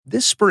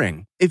This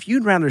spring, if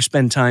you'd rather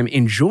spend time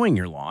enjoying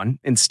your lawn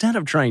instead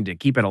of trying to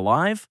keep it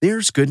alive,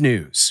 there's good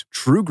news.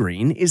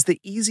 TruGreen is the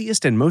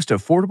easiest and most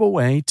affordable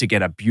way to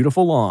get a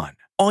beautiful lawn.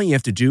 All you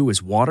have to do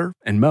is water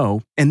and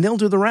mow, and they'll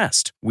do the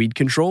rest. Weed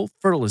control,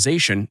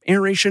 fertilization,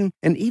 aeration,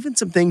 and even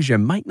some things you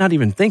might not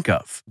even think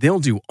of. They'll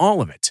do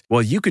all of it,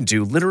 while you can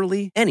do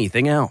literally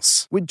anything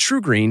else. With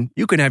TruGreen,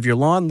 you can have your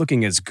lawn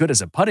looking as good as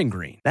a putting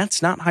green.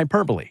 That's not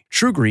hyperbole.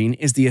 TruGreen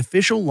is the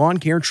official lawn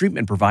care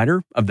treatment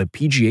provider of the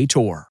PGA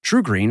Tour.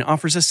 TruGreen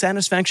offers a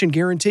satisfaction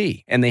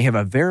guarantee, and they have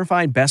a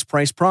verified best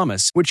price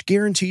promise, which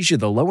guarantees you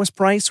the lowest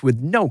price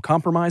with no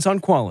compromise on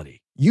quality.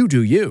 You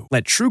do you.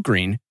 Let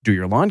TruGreen do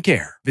your lawn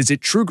care. Visit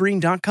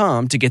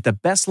TruGreen.com to get the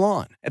best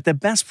lawn at the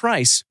best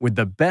price with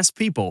the best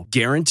people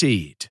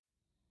guaranteed.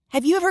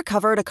 Have you ever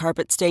covered a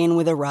carpet stain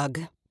with a rug?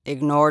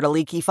 Ignored a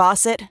leaky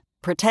faucet?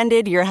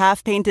 Pretended your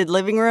half-painted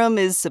living room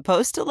is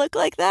supposed to look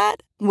like that?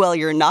 Well,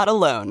 you're not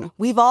alone.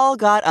 We've all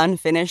got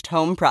unfinished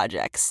home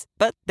projects.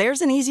 But there's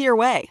an easier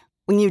way.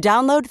 When you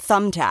download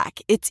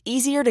Thumbtack, it's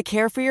easier to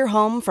care for your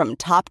home from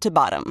top to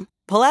bottom.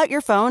 Pull out your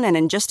phone and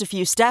in just a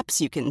few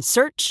steps, you can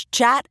search,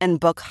 chat, and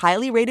book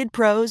highly rated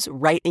pros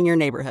right in your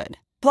neighborhood.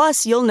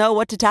 Plus, you'll know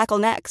what to tackle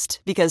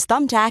next because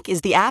Thumbtack is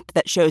the app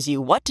that shows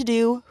you what to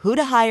do, who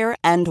to hire,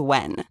 and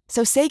when.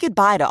 So say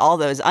goodbye to all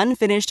those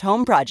unfinished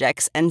home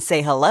projects and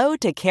say hello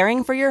to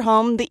caring for your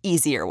home the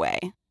easier way.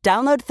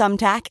 Download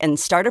Thumbtack and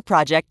start a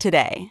project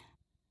today.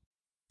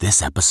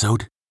 This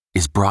episode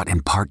is brought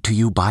in part to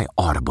you by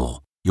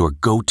Audible, your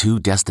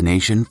go-to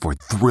destination for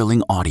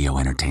thrilling audio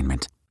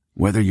entertainment.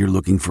 Whether you're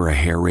looking for a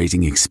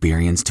hair-raising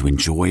experience to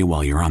enjoy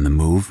while you're on the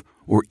move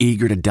or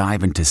eager to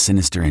dive into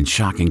sinister and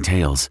shocking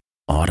tales,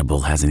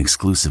 Audible has an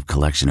exclusive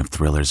collection of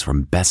thrillers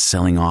from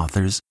best-selling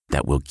authors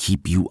that will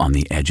keep you on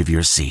the edge of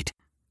your seat.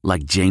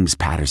 Like James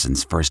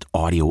Patterson's first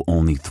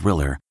audio-only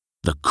thriller,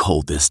 The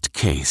Coldest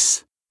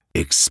Case.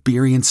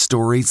 Experience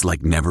stories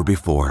like never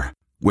before,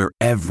 where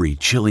every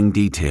chilling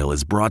detail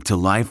is brought to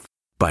life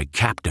by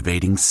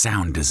captivating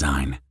sound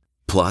design.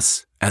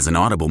 Plus, as an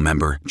Audible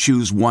member,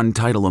 choose one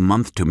title a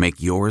month to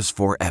make yours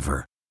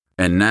forever.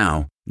 And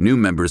now, new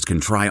members can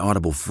try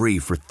Audible free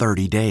for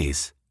 30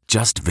 days.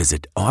 Just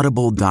visit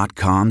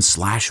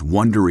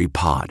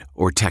audible.com/WonderyPod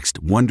or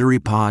text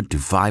WonderyPod to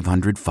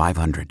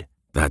 500-500.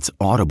 That's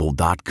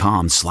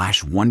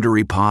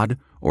audible.com/WonderyPod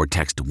or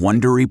text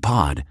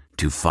WonderyPod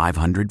to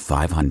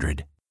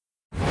 500-500.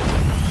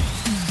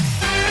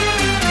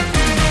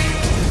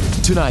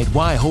 Tonight,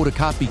 why Hoda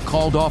Kotb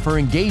called off her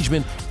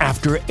engagement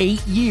after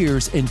 8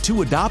 years and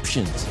 2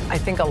 adoptions. I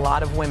think a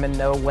lot of women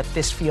know what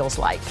this feels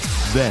like.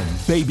 Then,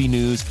 baby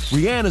news,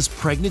 Rihanna's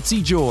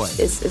pregnancy joy.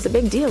 It's a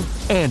big deal.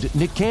 And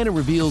Nick Cannon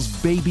reveals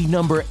baby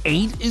number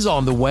 8 is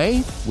on the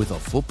way with a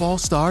football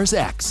star's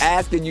ex.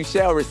 Ask and you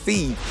shall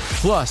receive.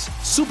 Plus,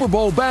 Super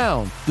Bowl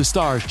bound, the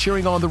stars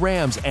cheering on the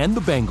Rams and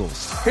the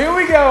Bengals. Here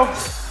we go.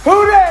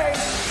 Who dey?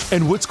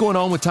 And what's going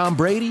on with Tom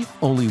Brady?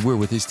 Only we're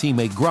with his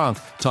teammate Gronk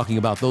talking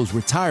about those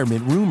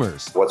retirement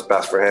rumors. What's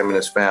best for him and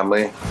his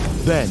family.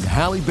 Then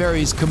Halle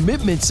Berry's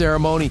commitment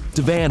ceremony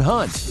to Van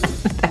Hunt.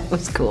 That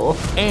was cool.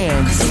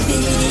 And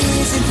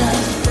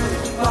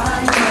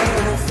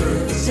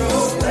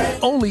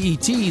Only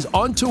ET's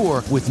on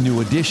tour with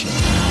New Edition.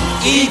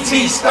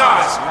 ET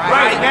starts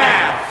right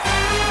now.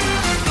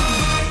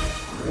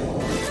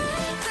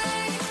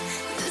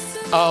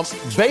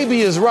 Baby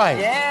is right.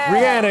 Yeah.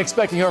 Rihanna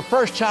expecting her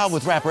first child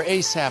with rapper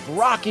A$AP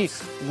Rocky.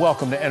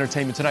 Welcome to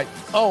Entertainment Tonight.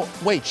 Oh,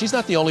 wait, she's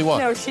not the only one.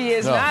 No, she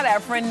is not. Our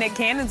friend Nick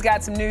Cannon's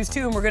got some news,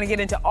 too, and we're going to get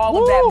into all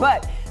of that.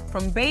 But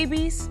from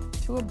babies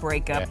to a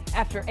breakup. Yeah.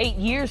 After 8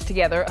 years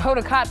together,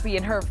 Hoda Kotb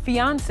and her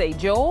fiancé,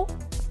 Joel,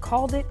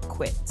 called it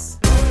quits.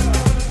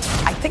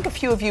 I think a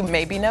few of you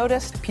maybe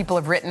noticed. People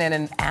have written in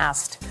and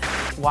asked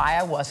why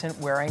I wasn't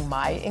wearing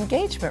my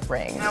engagement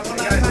ring.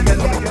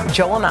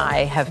 Joel and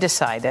I have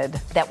decided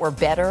that we're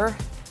better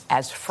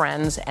as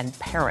friends and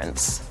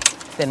parents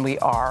than we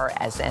are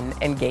as an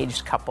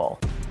engaged couple.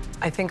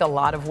 I think a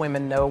lot of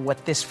women know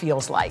what this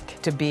feels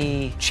like, to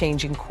be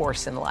changing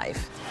course in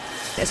life.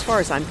 As far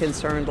as I'm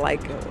concerned,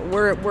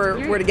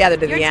 we're together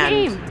to the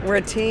end. We're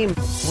a team.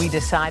 We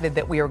decided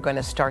that we were going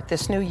to start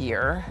this new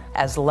year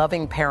as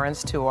loving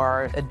parents to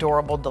our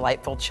adorable,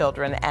 delightful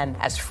children and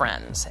as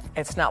friends.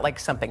 It's not like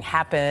something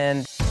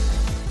happened.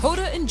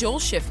 Hoda and Joel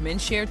Schiffman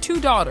share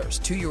 2 daughters,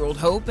 2-year-old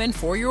Hope and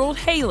 4-year-old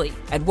Haley.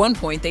 At one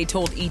point, they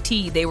told ET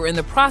they were in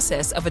the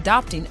process of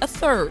adopting a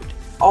 3rd.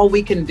 All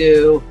we can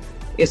do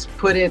is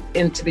put it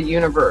into the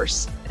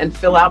universe and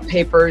fill out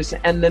papers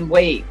and then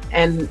wait.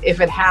 And if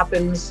it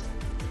happens,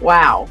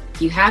 wow.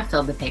 You have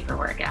filled the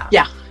paperwork out.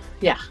 Yeah,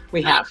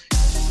 we have.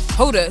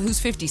 Hoda, who's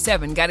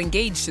 57, got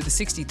engaged to the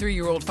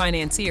 63-year-old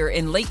financier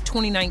in late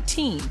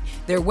 2019.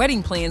 Their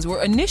wedding plans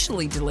were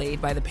initially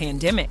delayed by the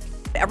pandemic.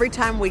 Every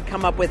time we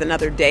come up with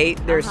another date,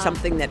 there's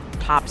something that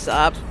pops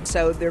up.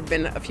 So there have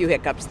been a few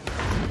hiccups.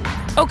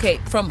 Okay,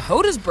 from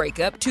Hoda's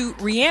breakup to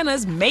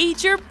Rihanna's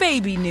major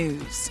baby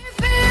news.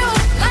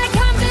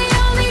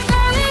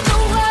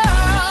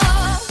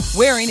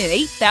 Wearing an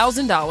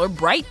 $8,000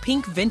 bright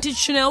pink vintage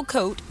Chanel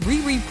coat,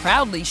 Riri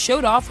proudly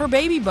showed off her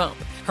baby bump.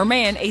 Her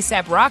man,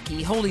 A$AP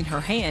Rocky, holding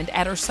her hand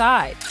at her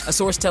side. A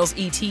source tells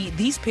ET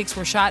these pics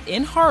were shot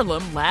in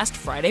Harlem last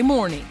Friday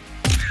morning.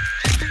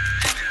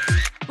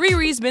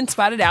 Riri's been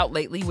spotted out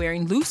lately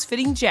wearing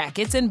loose-fitting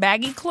jackets and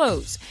baggy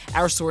clothes.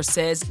 Our source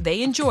says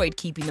they enjoyed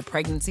keeping the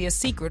pregnancy a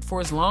secret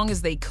for as long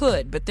as they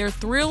could, but they're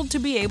thrilled to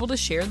be able to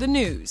share the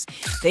news.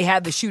 They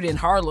had the shoot in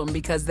Harlem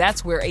because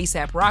that's where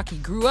A$AP Rocky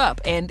grew up,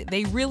 and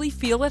they really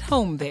feel at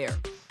home there.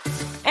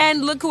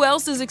 And look who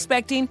else is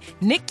expecting.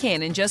 Nick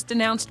Cannon just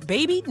announced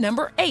baby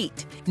number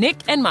 8. Nick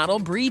and model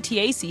Bree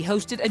Tiesi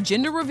hosted a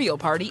gender reveal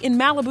party in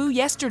Malibu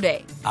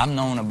yesterday. I've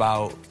known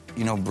about,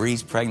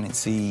 Bree's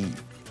pregnancy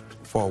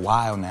for a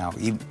while now,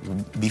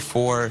 even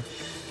before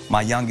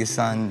my youngest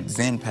son,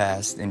 Zen,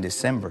 passed in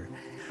December.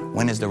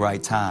 When is the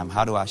right time?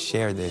 How do I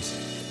share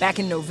this? Back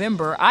in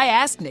November, I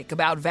asked Nick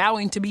about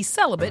vowing to be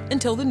celibate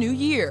until the new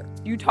year.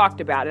 You talked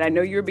about it, I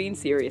know you're being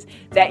serious,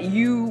 that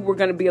you were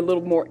going to be a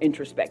little more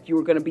introspect. You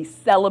were going to be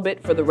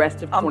celibate for the rest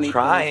of 2020. I'm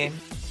trying.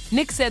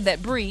 Nick said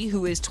that Bree,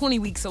 who is 20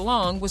 weeks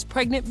along, was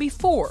pregnant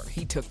before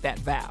he took that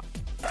vow.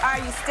 Are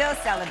you still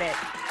celibate?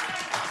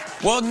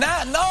 Well,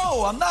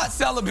 I'm not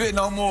celibate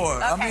no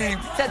more. Okay.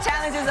 So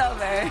challenge is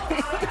over.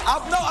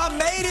 I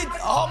made it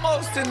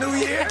almost to New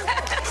Year.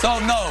 So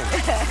no.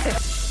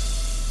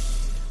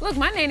 Look,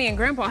 my nanny and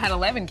grandpa had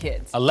 11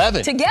 kids.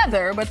 11?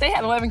 Together, but they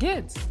had 11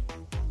 kids.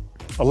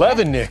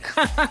 11, Nick.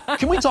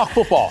 Can we talk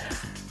football?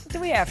 Do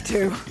we have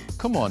to?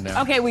 Come on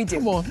now. Okay, we do.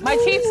 Come on. My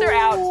Chiefs are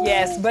out,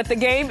 yes, but the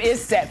game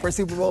is set for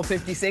Super Bowl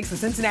 56. The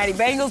Cincinnati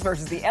Bengals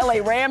versus the LA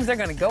Rams. They're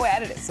going to go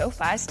at it at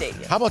SoFi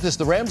Stadium. How about this?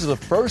 The Rams are the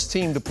first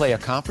team to play a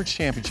conference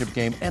championship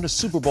game and a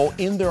Super Bowl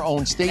in their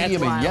own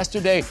stadium. And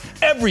yesterday,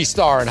 every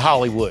star in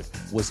Hollywood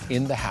was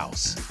in the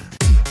house.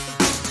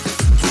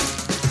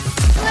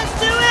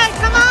 Let's do it!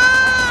 Come on!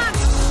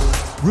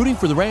 Rooting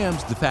for the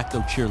Rams, de facto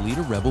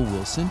cheerleader Rebel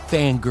Wilson,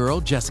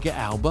 fangirl Jessica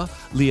Alba,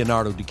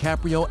 Leonardo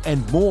DiCaprio,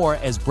 and more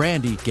as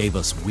Brandy gave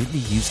us Whitney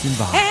Houston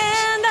vibes.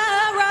 And the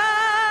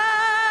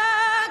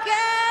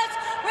Rockets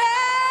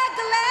red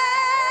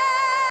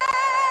glare.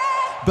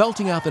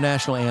 Belting out the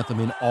national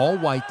anthem in all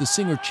white, the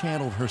singer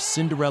channeled her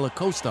Cinderella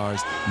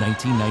co-star's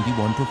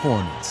 1991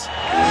 performance.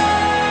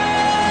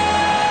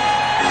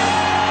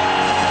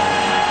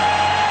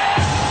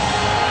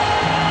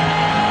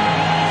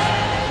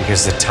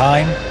 Because the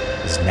time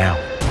is now.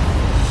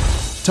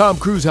 Tom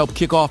Cruise helped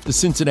kick off the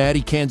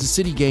Cincinnati-Kansas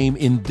City game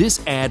in this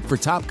ad for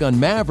Top Gun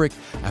Maverick.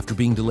 After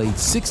being delayed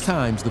 6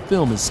 times, the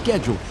film is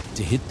scheduled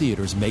to hit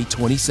theaters May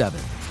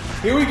 27th.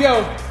 Here we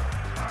go.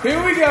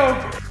 Here we go.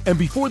 And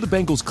before the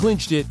Bengals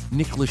clinched it,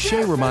 Nick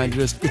Lachey reminded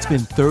us it's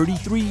been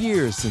 33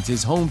 years since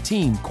his home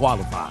team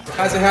qualified.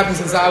 Hasn't happened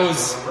since I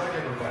was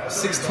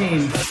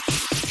 16.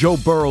 Joe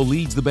Burrow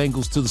leads the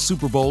Bengals to the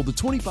Super Bowl. The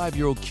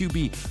 25-year-old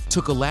QB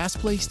took a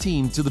last-place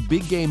team to the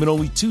big game in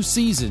only 2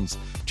 seasons.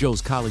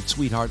 Joe's college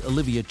sweetheart,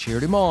 Olivia,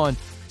 cheered him on.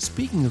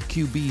 Speaking of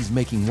QBs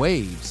making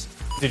waves.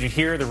 Did you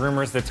hear the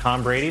rumors that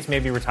Tom Brady's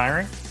maybe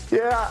retiring?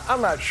 Yeah,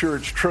 I'm not sure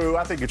it's true.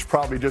 I think it's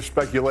probably just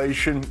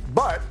speculation.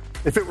 But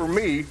if it were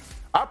me,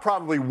 I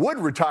probably would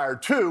retire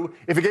too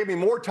if it gave me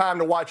more time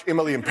to watch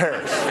Emily in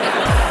Paris.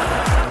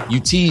 You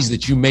tease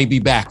that you may be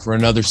back for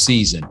another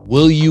season.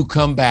 Will you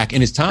come back?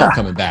 And is Tom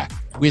coming back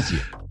with you?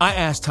 I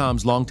asked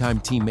Tom's longtime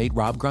teammate,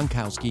 Rob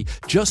Gronkowski,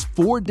 just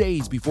 4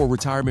 days before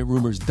retirement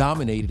rumors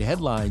dominated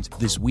headlines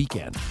this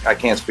weekend. I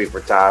can't speak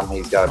for Tom.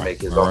 He's got to make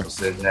his own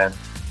decision and,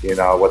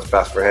 what's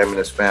best for him and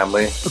his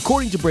family.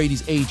 According to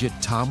Brady's agent,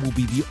 Tom will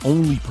be the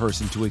only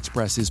person to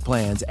express his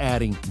plans,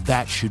 adding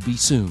that should be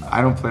soon.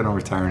 I don't plan on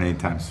retiring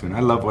anytime soon.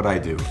 I love what I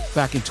do.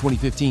 Back in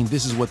 2015,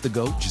 this is what the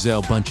GOAT,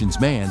 Gisele Bundchen's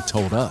man,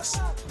 told us.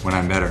 When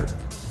I met her,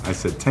 I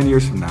said, 10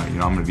 years from now, I'm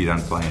going to be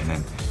done playing.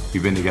 And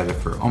we've been together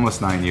for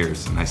almost 9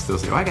 years. And I still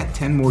say, I got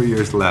 10 more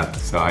years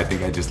left. So I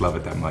think I just love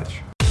it that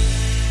much.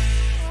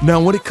 Now,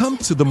 when it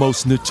comes to the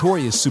most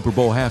notorious Super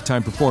Bowl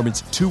halftime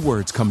performance, 2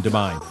 words come to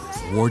mind: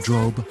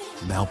 wardrobe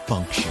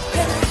malfunction.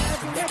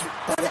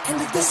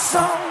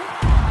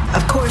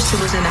 Of course, it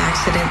was an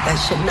accident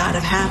that should not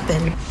have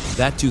happened.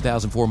 That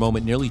 2004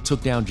 moment nearly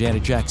took down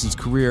Janet Jackson's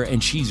career,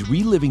 and she's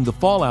reliving the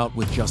fallout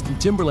with Justin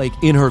Timberlake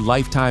in her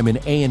Lifetime and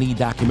A&E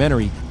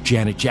documentary,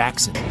 Janet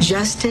Jackson.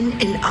 Justin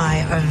and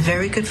I are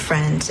very good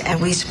friends, and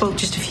we spoke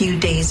just a few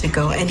days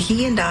ago, and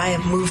he and I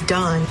have moved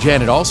on.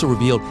 Janet also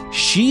revealed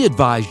she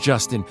advised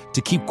Justin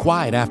to keep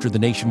quiet after the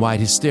nationwide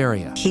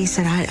hysteria. He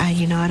said, I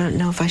don't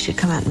know if I should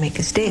come out and make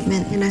a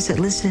statement. And I said,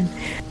 listen,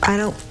 I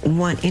don't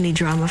want any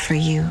drama for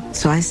you.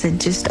 So I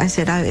said,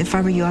 if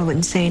I were you, I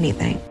wouldn't say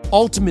anything.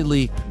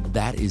 Ultimately,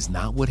 that is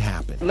not what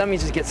happened. Let me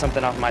just get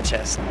something off my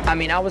chest. I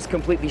mean, I was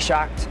completely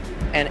shocked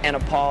and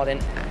appalled,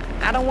 and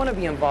I don't want to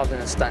be involved in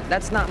a stunt.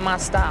 That's not my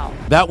style.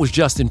 That was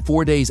Justin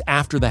 4 days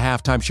after the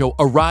halftime show,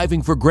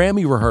 arriving for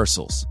Grammy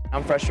rehearsals.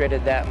 I'm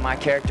frustrated that my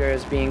character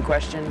is being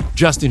questioned.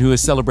 Justin, who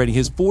is celebrating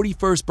his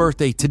 41st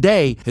birthday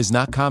today, has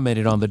not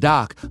commented on the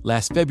doc.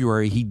 Last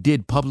February, he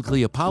did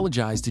publicly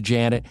apologize to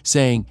Janet,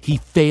 saying he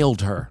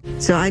failed her.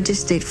 So I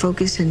just stayed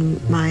focused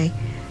in my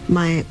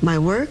my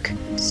work,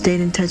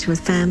 stayed in touch with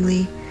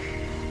family,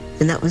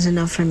 and that was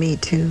enough for me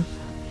to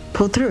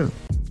pull through.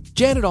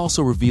 Janet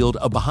also revealed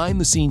a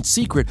behind-the-scenes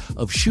secret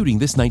of shooting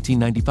this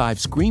 1995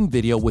 Scream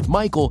video with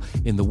Michael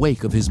in the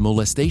wake of his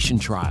molestation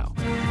trial.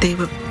 They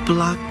would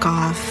block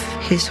off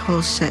his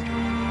whole set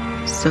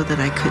so that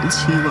I couldn't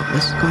see what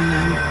was going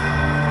on.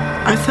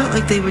 I felt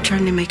like they were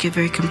trying to make it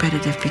very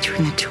competitive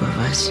between the two of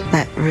us.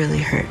 That really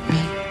hurt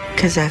me,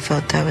 because I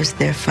felt I was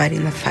there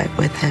fighting the fight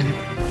with him.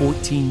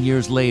 14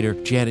 years later,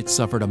 Janet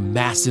suffered a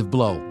massive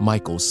blow,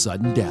 Michael's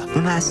sudden death.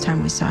 The last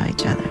time we saw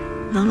each other,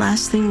 the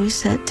last thing we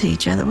said to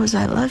each other was,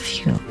 I love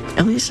you.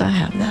 At least I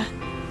have that.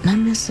 I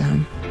miss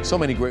him. So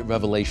many great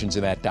revelations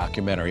in that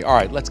documentary. All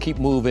right, let's keep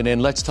moving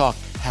and let's talk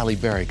Halle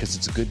Berry, because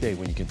it's a good day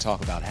when you can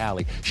talk about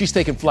Halle. She's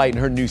taking flight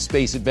in her new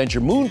space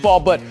adventure,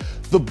 Moonfall, but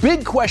the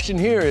big question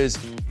here is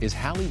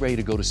Halle ready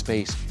to go to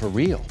space for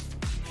real?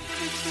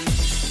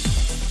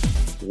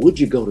 Would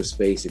you go to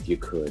space if you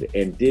could?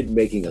 And did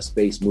making a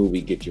space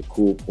movie get you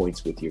cool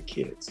points with your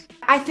kids?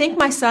 I think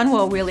my son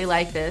will really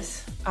like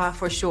this,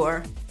 for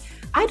sure.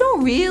 I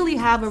don't really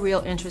have a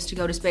real interest to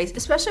go to space,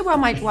 especially while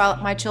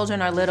my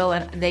children are little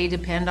and they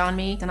depend on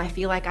me. And I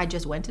feel like I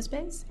just went to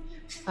space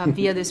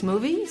via this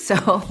movie.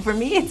 So for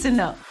me, it's a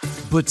no.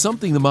 But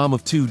something the mom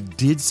of two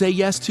did say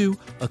yes to,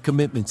 a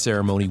commitment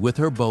ceremony with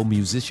her beau,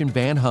 musician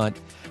Van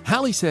Hunt.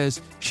 Halle says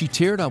she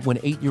teared up when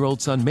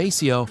 8-year-old son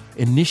Maceo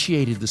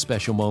initiated the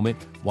special moment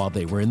while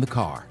they were in the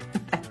car.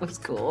 That was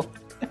cool.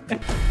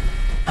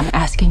 I'm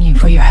asking you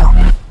for your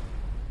help.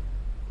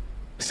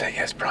 Say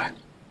yes, Brian.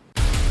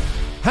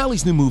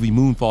 Halle's new movie,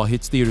 Moonfall,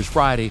 hits theaters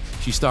Friday.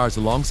 She stars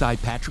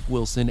alongside Patrick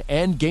Wilson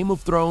and Game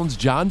of Thrones'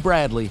 John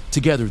Bradley.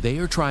 Together, they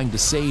are trying to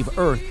save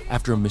Earth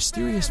after a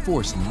mysterious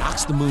force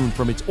knocks the moon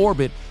from its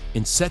orbit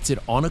and sets it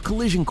on a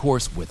collision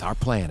course with our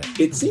planet.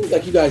 It seems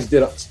like you guys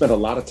spent a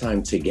lot of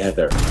time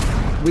together.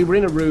 We were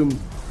in a room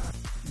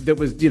that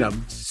was,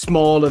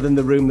 smaller than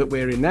the room that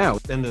we're in now.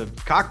 And the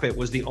cockpit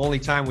was the only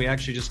time we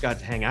actually just got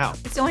to hang out.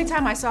 It's the only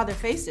time I saw their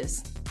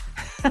faces.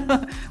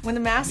 When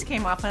the mask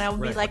came off, and I would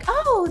be like,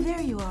 oh,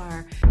 there you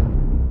are.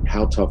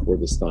 How tough were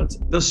the stunts?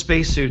 Those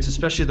spacesuits,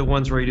 especially the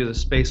ones where you do the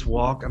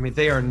spacewalk, I mean,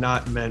 they are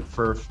not meant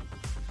for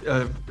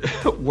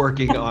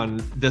working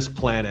on this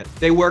planet.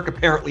 They work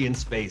apparently in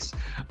space,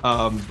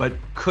 but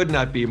could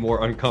not be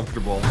more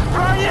uncomfortable.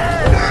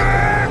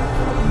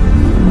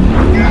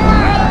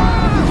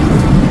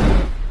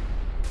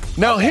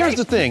 Now, here's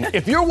the thing.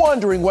 If you're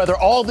wondering whether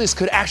all this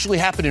could actually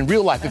happen in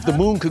real life, if the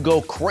moon could go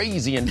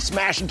crazy and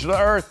smash into the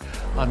Earth,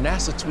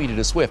 NASA tweeted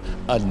a swift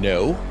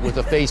no with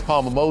a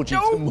facepalm emoji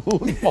to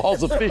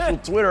Moonfall's official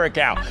Twitter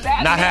account.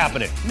 Not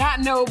happening.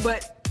 Not no,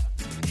 but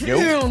nope.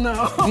 Hell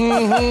no.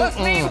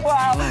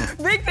 Meanwhile,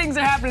 big things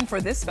are happening for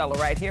this fella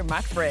right here,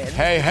 my friend.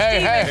 Hey.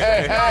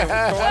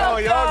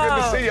 Well, y'all,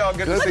 good to see y'all.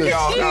 Good to see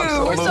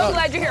y'all. We're so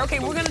glad you're here. Okay,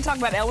 we're going to talk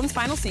about Ellen's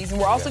final season.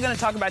 We're also going to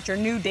talk about your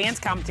new dance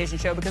competition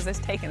show, because it's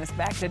taking us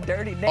back to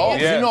Dirty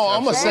Dance. Oh,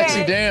 I'm a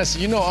sexy dance.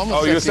 I'm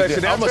a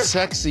sexy dancer. I'm a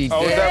sexy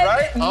dance. Oh, is that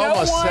right?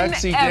 I'm a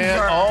sexy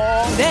dance.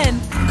 Oh. Then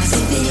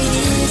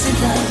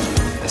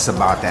it's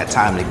about that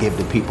time to give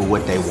the people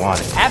what they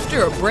wanted.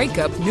 After a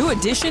breakup, New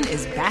Edition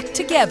is back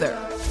together.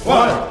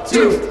 1,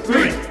 2,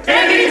 3,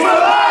 Andy's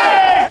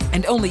alive!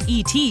 And only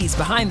ET's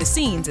behind the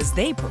scenes as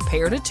they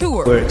prepare to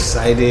tour. We're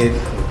excited,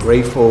 we're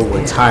grateful,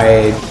 we're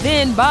tired.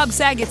 Then Bob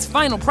Saget's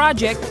final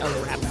project,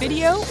 a rap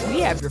video.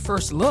 We have your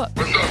first look.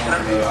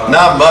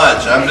 Not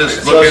much. I'm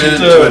just looking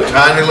into a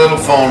tiny little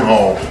phone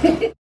hole.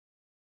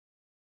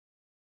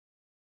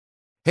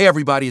 Hey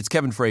everybody, it's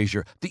Kevin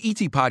Frazier. The ET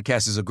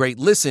Podcast is a great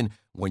listen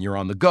when you're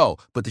on the go,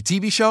 but the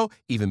TV show,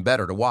 even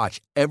better to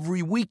watch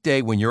every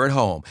weekday when you're at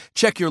home.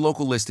 Check your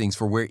local listings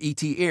for where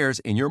ET airs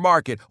in your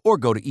market or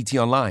go to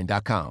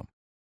etonline.com.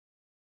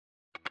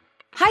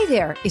 Hi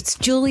there, it's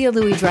Julia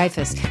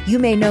Louis-Dreyfus. You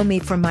may know me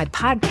from my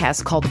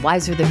podcast called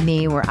Wiser Than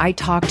Me, where I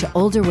talk to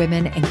older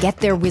women and get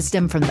their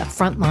wisdom from the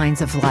front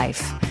lines of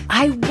life.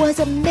 I was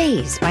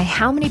amazed by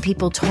how many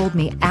people told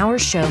me our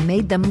show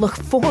made them look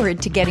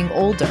forward to getting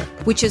older,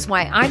 which is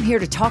why I'm here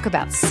to talk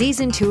about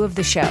Season 2 of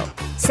the show.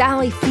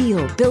 Sally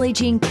Field, Billie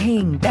Jean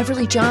King,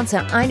 Beverly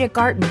Johnson, Ina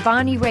Garten,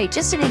 Bonnie Raitt,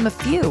 just to name a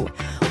few.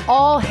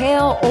 All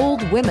hail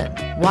old women.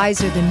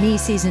 Wiser Than Me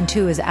Season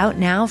 2 is out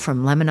now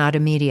from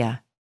Lemonada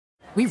Media.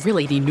 We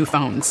really need new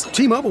phones.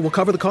 T-Mobile will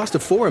cover the cost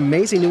of 4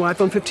 amazing new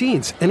iPhone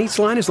 15s, and each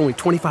line is only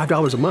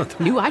 $25 a month.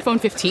 New iPhone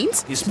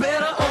 15s? It's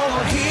better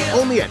over here.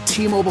 Only at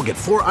T-Mobile, get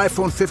 4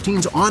 iPhone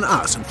 15s on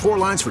us and 4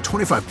 lines for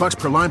 $25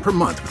 per line per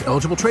month with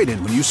eligible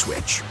trade-in when you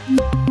switch.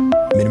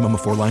 Minimum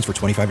of 4 lines for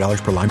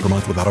 $25 per line per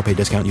month with autopay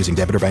discount using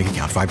debit or bank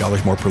account.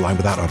 $5 more per line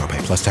without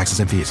autopay, plus taxes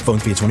and fees. Phone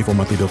fee at 24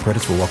 monthly bill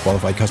credits for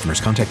well-qualified customers.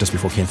 Contact us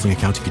before canceling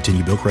account to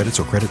continue bill credits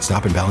or credit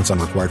stop and balance on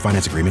required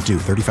finance agreement due.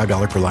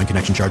 $35 per line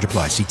connection charge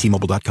applies. See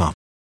T-Mobile.com.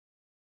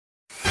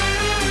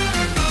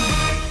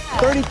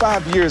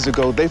 35 years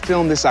ago, they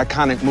filmed this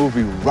iconic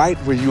movie right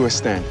where you are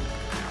standing.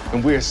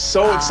 And we're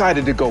so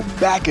excited to go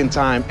back in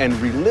time and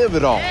relive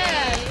it all.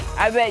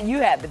 I bet you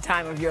had the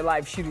time of your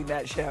life shooting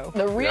that show.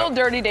 The Real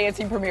Dirty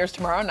Dancing premieres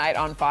tomorrow night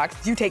on Fox.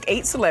 You take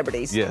 8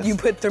 celebrities. Yes. You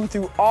put them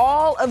through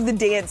all of the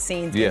dance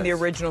scenes in the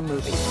original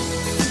movie.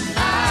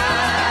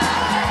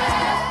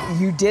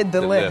 You did the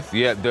lift.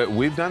 Yeah,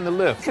 we've done the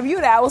lift. Have you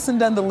and Allison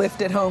done the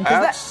lift at home?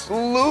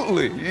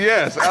 Absolutely,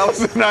 yes.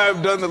 Allison and I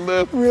have done the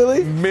lift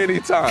many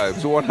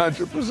times,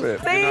 100%. See? You know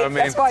what I mean?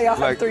 That's why y'all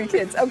have 3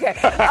 kids. Okay,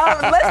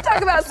 let's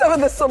talk about some of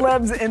the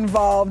celebs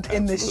involved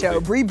in this show.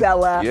 Brie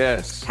Bella,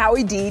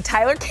 Howie D,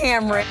 Tyler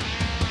Cameron.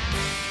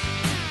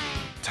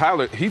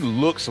 Tyler, he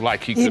looks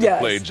like he could have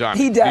played Johnny.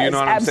 He does, you know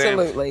what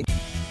absolutely. I'm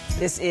saying?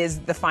 This is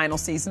the final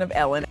season of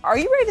Ellen. Are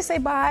you ready to say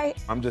bye?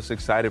 I'm just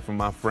excited for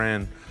my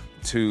friend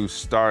to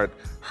start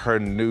her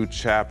new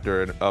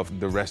chapter of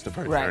the rest of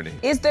her journey.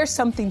 Is there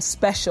something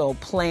special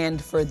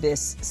planned for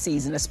this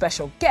season, a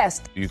special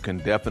guest? You can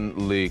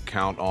definitely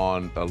count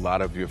on a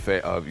lot of your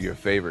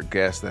favorite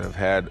guests that have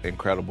had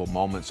incredible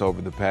moments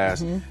over the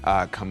past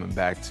coming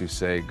back to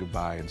say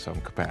goodbye in some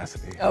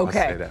capacity.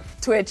 Okay.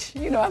 Twitch,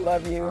 you know I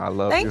love you. I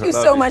love you. Thank you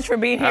so much for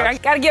being here. I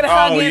got to get a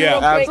hug in real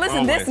quick.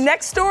 Listen, this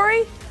next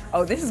story,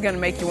 this is going to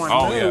make you want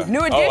to move.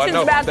 New Edition's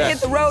about to hit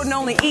the road and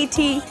only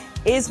E.T.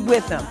 is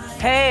with them.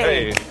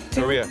 Hey.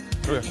 Maria.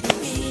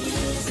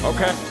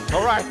 Okay,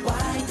 all right.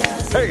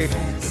 Hey.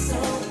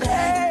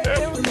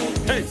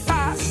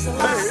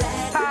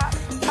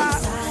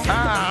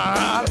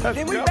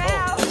 Then we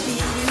bow.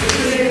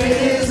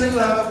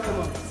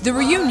 The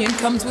reunion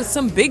comes with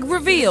some big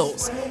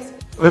reveals.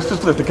 Let's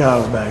just let the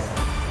cows back.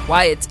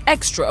 Why it's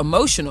extra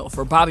emotional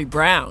for Bobby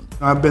Brown.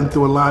 I've been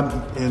through a lot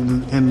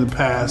in the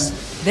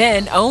past.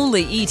 Then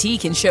only E.T.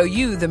 can show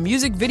you the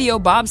music video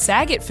Bob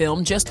Saget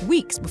filmed just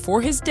weeks before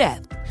his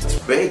death.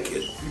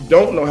 Bacon. You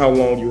don't know how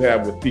long you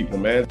have with people,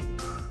 man.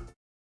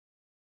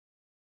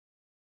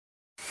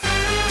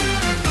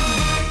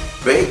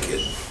 Bacon.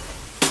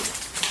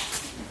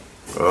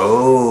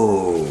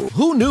 Oh.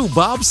 Who knew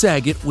Bob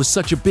Saget was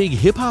such a big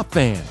hip-hop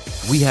fan?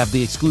 We have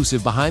the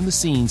exclusive behind the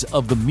scenes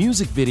of the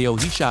music video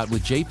he shot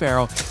with Jay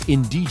Farrell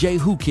in DJ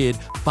Who Kid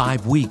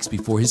 5 weeks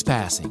before his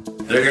passing.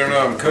 They're gonna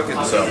know I'm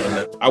cooking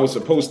something. I was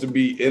supposed to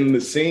be in the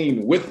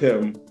scene with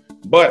him,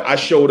 but I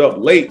showed up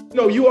late. You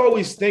know, you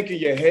always think in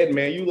your head,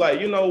 man, you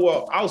like,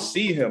 well, I'll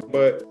see him,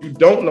 but you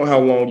don't know how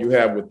long you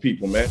have with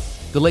people, man.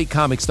 The late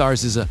comic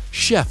stars as a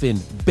chef in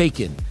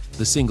Bacon.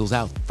 The single's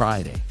out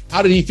Friday.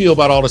 How did he feel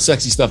about all the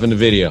sexy stuff in the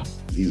video?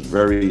 He's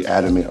very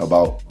adamant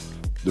about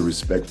the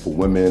respect for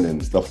women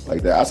and stuff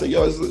like that. I said,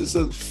 it's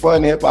a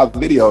fun hip-hop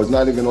video. It's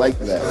not even like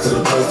that.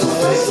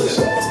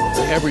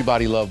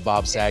 Everybody loved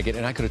Bob Saget,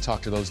 and I could have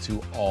talked to those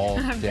two all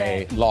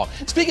day long.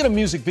 Speaking of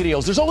music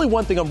videos, there's only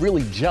one thing I'm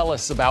really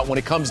jealous about when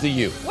it comes to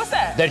you. What's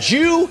that? That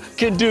you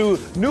can do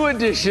New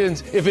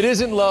Editions If It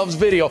Isn't Love's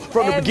video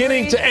from the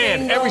beginning to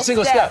end, every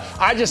single step.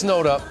 I just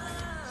knowed up.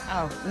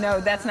 Oh, no,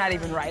 that's not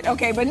even right.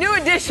 Okay, but New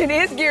Edition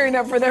is gearing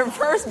up for their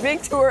first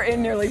big tour in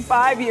nearly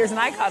 5 years, and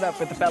I caught up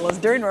with the fellas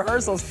during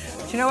rehearsals.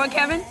 But you know what,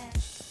 Kevin?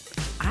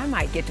 I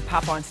might get to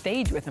pop on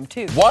stage with them,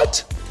 too.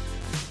 What?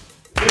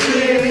 If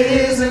it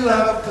isn't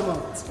love, come on.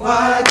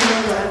 Why do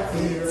I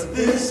feel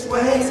this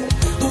way?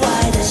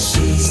 Why does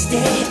she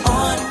stay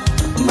on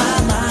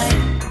my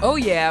mind? Oh,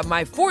 yeah,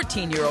 my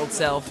 14-year-old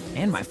self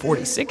and my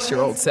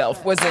 46-year-old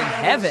self was in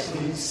heaven.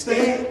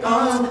 Stay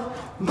on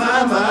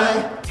my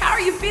mind. How are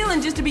you feeling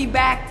just to be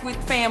back with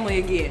family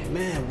again?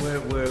 Man,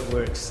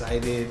 we're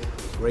excited,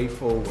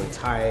 grateful, we're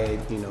tired.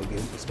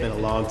 It's been a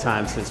long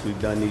time since we've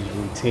done these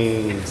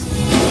routines.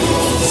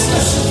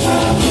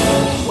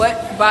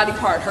 What body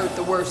part hurt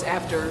the worst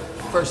after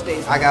first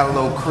days? I got a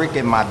little crick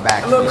in my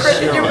back. A little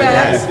crick in your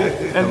back?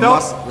 And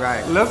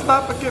let's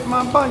not forget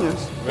my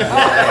bunions.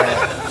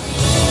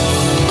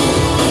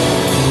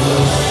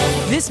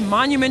 This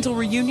monumental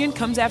reunion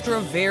comes after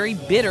a very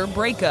bitter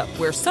breakup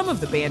where some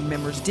of the band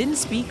members didn't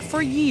speak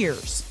for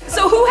years.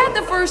 So who had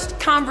the first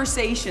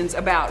conversations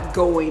about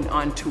going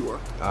on tour?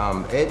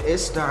 It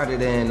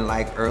started in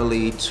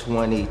early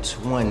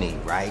 2020,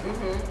 right?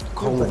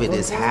 COVID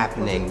is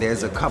happening.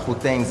 There's a couple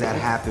things that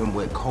happened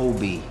with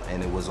Kobe,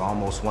 and it was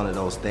almost one of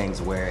those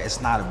things where it's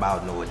not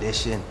about New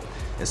Edition.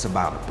 It's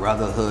about a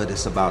brotherhood.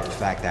 It's about the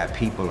fact that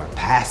people are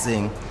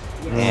passing.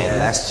 And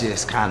let's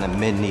just kind of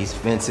mend these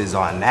fences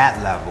on that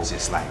level. It's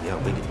just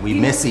we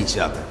miss each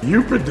other.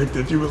 You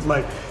predicted, you was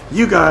like,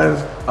 you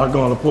guys are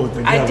going to pull it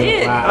together. I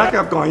did. I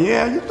kept going,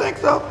 yeah, you think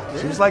so?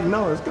 She was like,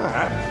 no, it's going to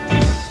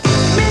happen.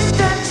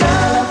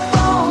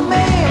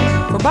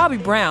 For Bobby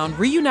Brown,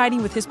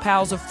 reuniting with his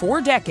pals of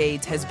 4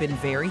 decades has been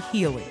very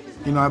healing.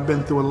 I've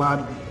been through a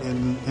lot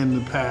in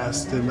the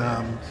past,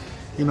 and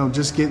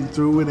just getting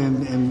through it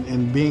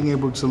and being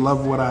able to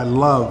love what I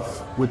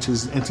love, which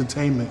is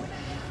entertainment.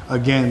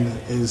 Again,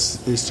 is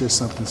just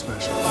something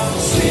special.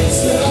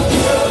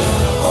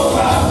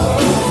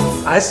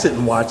 I sit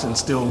and watch and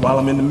still, while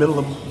I'm in the middle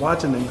of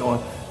watching and going,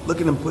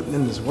 look at him putting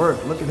in his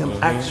work, look at him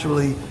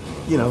actually,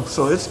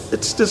 so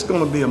it's just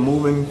going to be a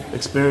moving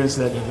experience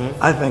that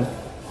I think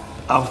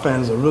our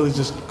fans are really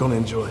just going to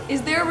enjoy.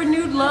 Is there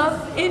renewed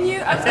love in you?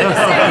 I was going to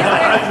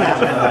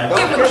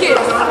say, give him a kiss.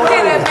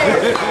 Okay,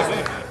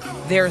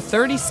 that Their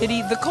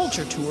 30-city The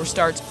Culture Tour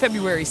starts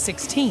February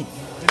 16th.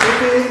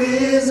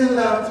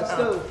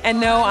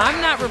 And no,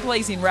 I'm not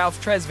replacing Ralph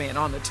Tresvant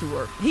on the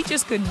tour. He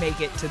just couldn't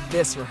make it to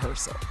this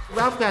rehearsal.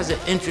 Ralph has an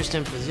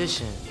interesting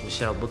position,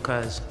 Michelle,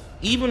 because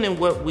even in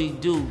what we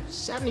do,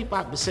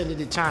 75% of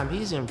the time,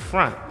 he's in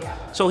front.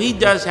 So he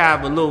does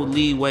have a little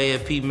leeway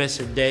if he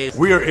misses a day.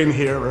 We are in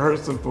here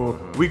rehearsing for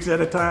weeks at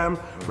a time.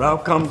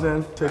 Ralph comes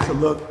in, takes a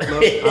look.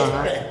 Okay,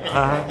 got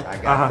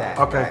it.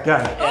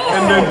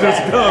 And then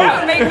just goes. That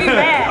would make me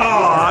mad.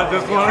 I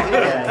just want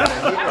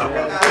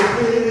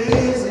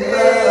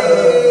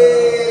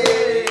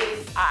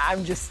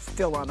I'm just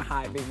still on a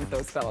high being with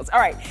those fellas. All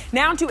right,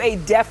 now to a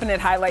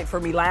definite highlight for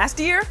me last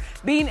year,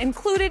 being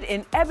included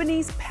in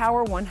Ebony's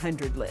Power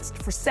 100 list.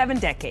 For 7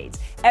 decades,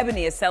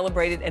 Ebony has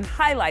celebrated and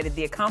highlighted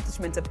the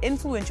accomplishments of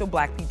influential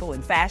Black people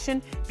in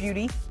fashion,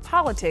 beauty,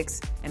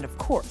 politics, and of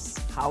course,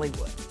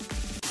 Hollywood.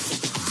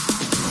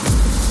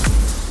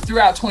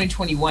 Throughout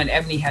 2021,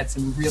 Ebony had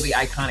some really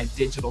iconic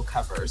digital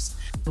covers.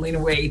 Lena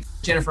Waithe,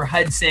 Jennifer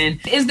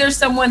Hudson. Is there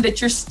someone that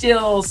you're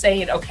still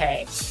saying,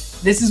 okay,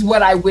 this is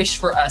what I wish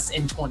for us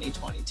in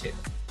 2022?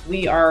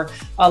 We are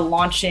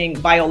launching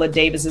Viola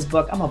Davis's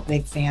book. I'm a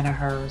big fan of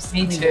hers.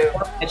 Me too. The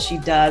work that she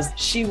does.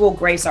 She will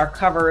grace our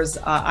covers,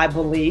 I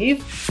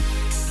believe.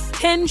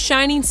 10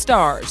 shining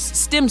stars,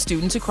 STEM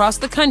students across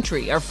the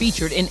country, are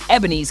featured in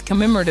Ebony's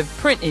commemorative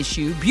print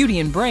issue, Beauty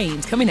and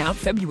Brains, coming out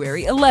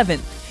February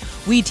 11th.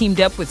 We teamed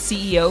up with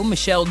CEO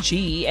Michelle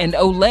G and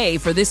Olay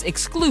for this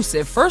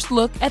exclusive first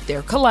look at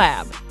their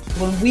collab.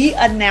 When we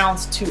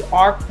announced to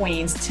our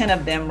queens, 10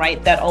 of them,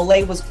 right, that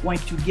Olay was going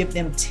to give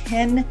them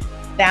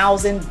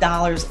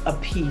 $10,000 a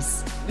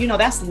piece. You know,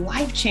 that's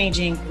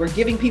life-changing. We're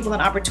giving people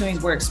an opportunity.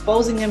 We're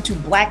exposing them to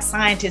Black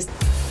scientists.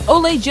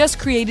 Olay just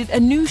created a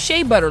new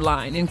shea butter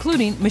line,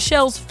 including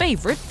Michelle's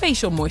favorite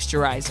facial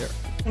moisturizer.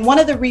 And one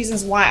of the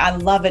reasons why I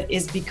love it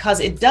is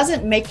because it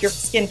doesn't make your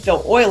skin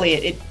feel oily.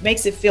 It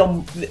makes it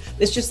feel,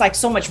 it's just like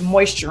so much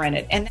moisture in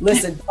it. And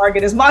listen,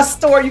 Target is my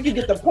store. You can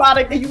get the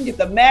product, you can get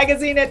the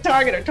magazine at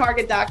Target or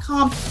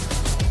Target.com.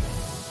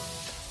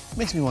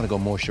 Makes me want to go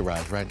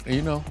moisturize, right?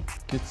 You know,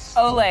 it's...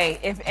 Olay,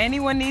 if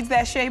anyone needs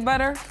that shea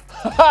butter,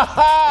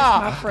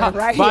 my friend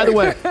right By here. the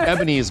way,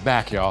 Ebony is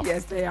back, y'all.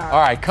 Yes, they are. All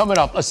right, coming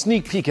up, a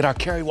sneak peek at our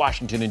Kerry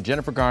Washington and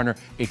Jennifer Garner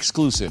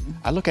exclusive.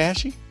 I look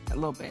ashy? A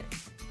little bit.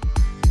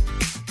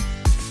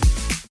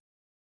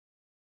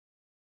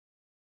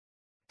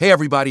 Hey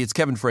everybody, it's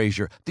Kevin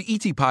Frazier. The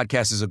ET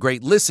Podcast is a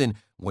great listen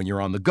when you're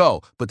on the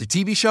go, but the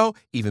TV show,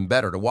 even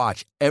better to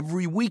watch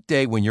every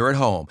weekday when you're at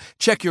home.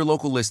 Check your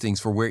local listings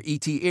for where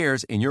ET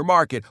airs in your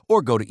market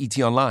or go to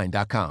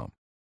etonline.com.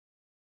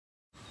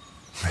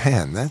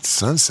 Man, that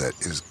sunset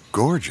is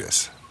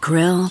gorgeous.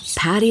 Grill,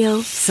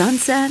 patio,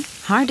 sunset.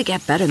 Hard to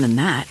get better than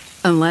that.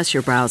 Unless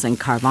you're browsing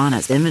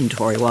Carvana's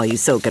inventory while you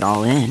soak it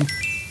all in.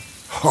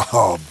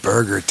 Oh,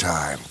 burger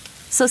time.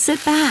 So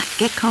sit back,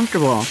 get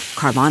comfortable.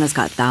 Carvana's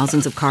got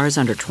thousands of cars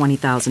under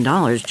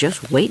 $20,000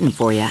 just waiting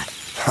for you.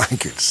 I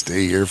could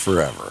stay here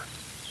forever.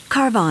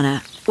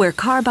 Carvana, where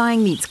car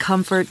buying meets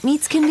comfort,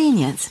 meets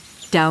convenience.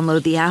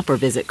 Download the app or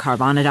visit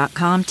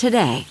Carvana.com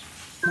today.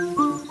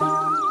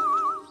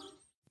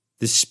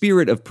 The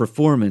spirit of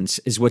performance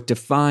is what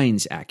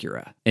defines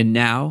Acura. And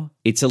now,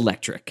 it's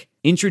electric.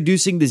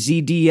 Introducing the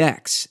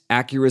ZDX,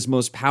 Acura's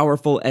most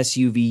powerful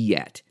SUV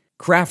yet.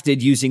 Crafted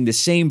using the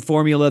same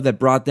formula that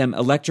brought them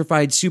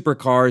electrified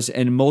supercars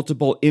and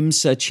multiple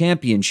IMSA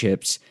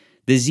championships,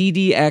 the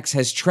ZDX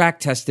has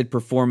track-tested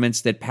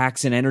performance that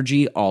packs an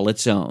energy all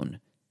its own.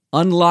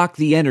 Unlock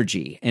the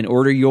energy and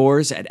order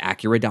yours at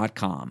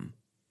Acura.com.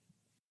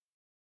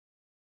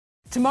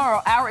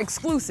 Tomorrow, our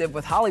exclusive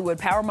with Hollywood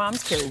Power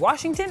Moms Kerry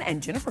Washington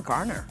and Jennifer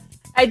Garner.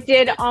 I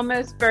did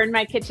almost burn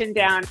my kitchen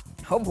down.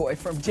 Oh boy,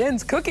 from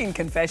Jen's cooking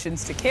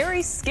confessions to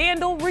Kerry's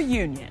scandal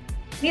reunion.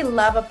 We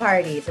love a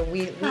party, so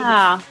we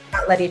not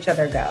let each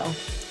other go.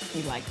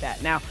 We like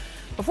that. Now,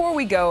 before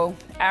we go,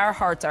 our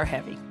hearts are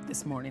heavy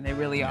this morning. They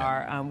really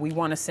are. We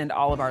want to send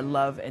all of our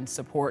love and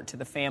support to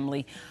the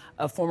family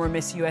of former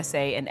Miss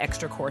USA and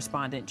extra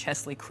correspondent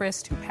Chesley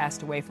Christ, who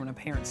passed away from an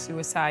apparent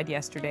suicide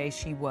yesterday.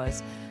 She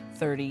was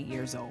 30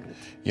 years old.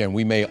 Yeah, and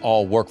we may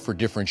all work for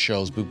different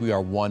shows, but we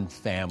are one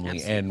family.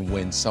 Absolutely. And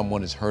when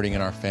someone is hurting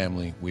in our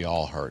family, we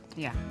all hurt.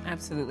 Yeah,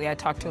 absolutely. I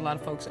talked to a lot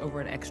of folks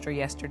over at Extra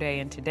yesterday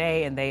and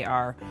today, and they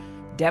are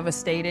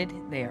devastated.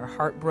 They are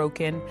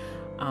heartbroken.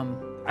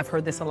 I've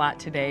heard this a lot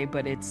today,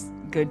 but it's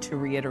good to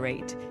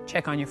reiterate.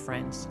 Check on your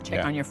friends.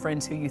 Check on your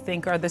friends who you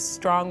think are the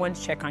strong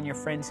ones. Check on your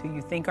friends who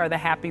you think are the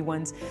happy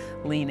ones.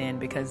 Lean in,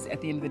 because at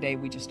the end of the day,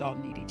 we just all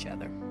need each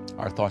other.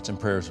 Our thoughts and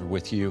prayers are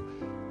with you.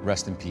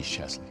 Rest in peace,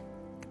 Chesley.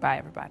 Goodbye,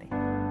 everybody.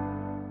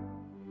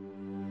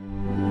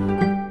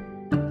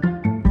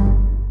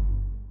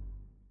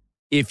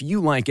 If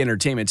you like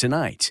Entertainment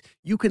Tonight,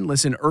 you can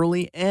listen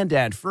early and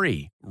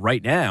ad-free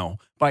right now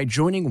by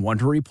joining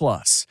Wondery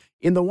Plus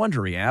in the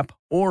Wondery app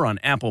or on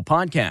Apple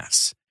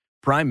Podcasts.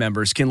 Prime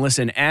members can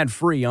listen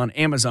ad-free on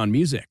Amazon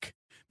Music.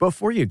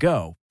 Before you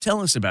go,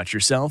 tell us about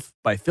yourself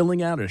by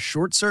filling out a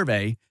short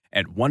survey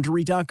at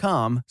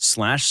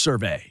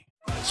Wondery.com/survey.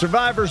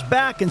 Survivor's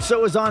back, and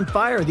so is On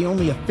Fire, the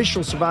only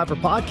official Survivor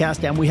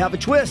podcast, and we have a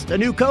twist, a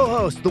new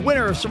co-host, the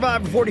winner of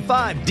Survivor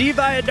 45, Dee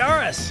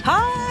Valladares.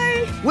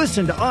 Hi!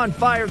 Listen to On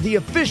Fire, the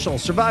official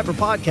Survivor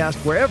podcast,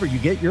 wherever you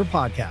get your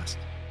podcast.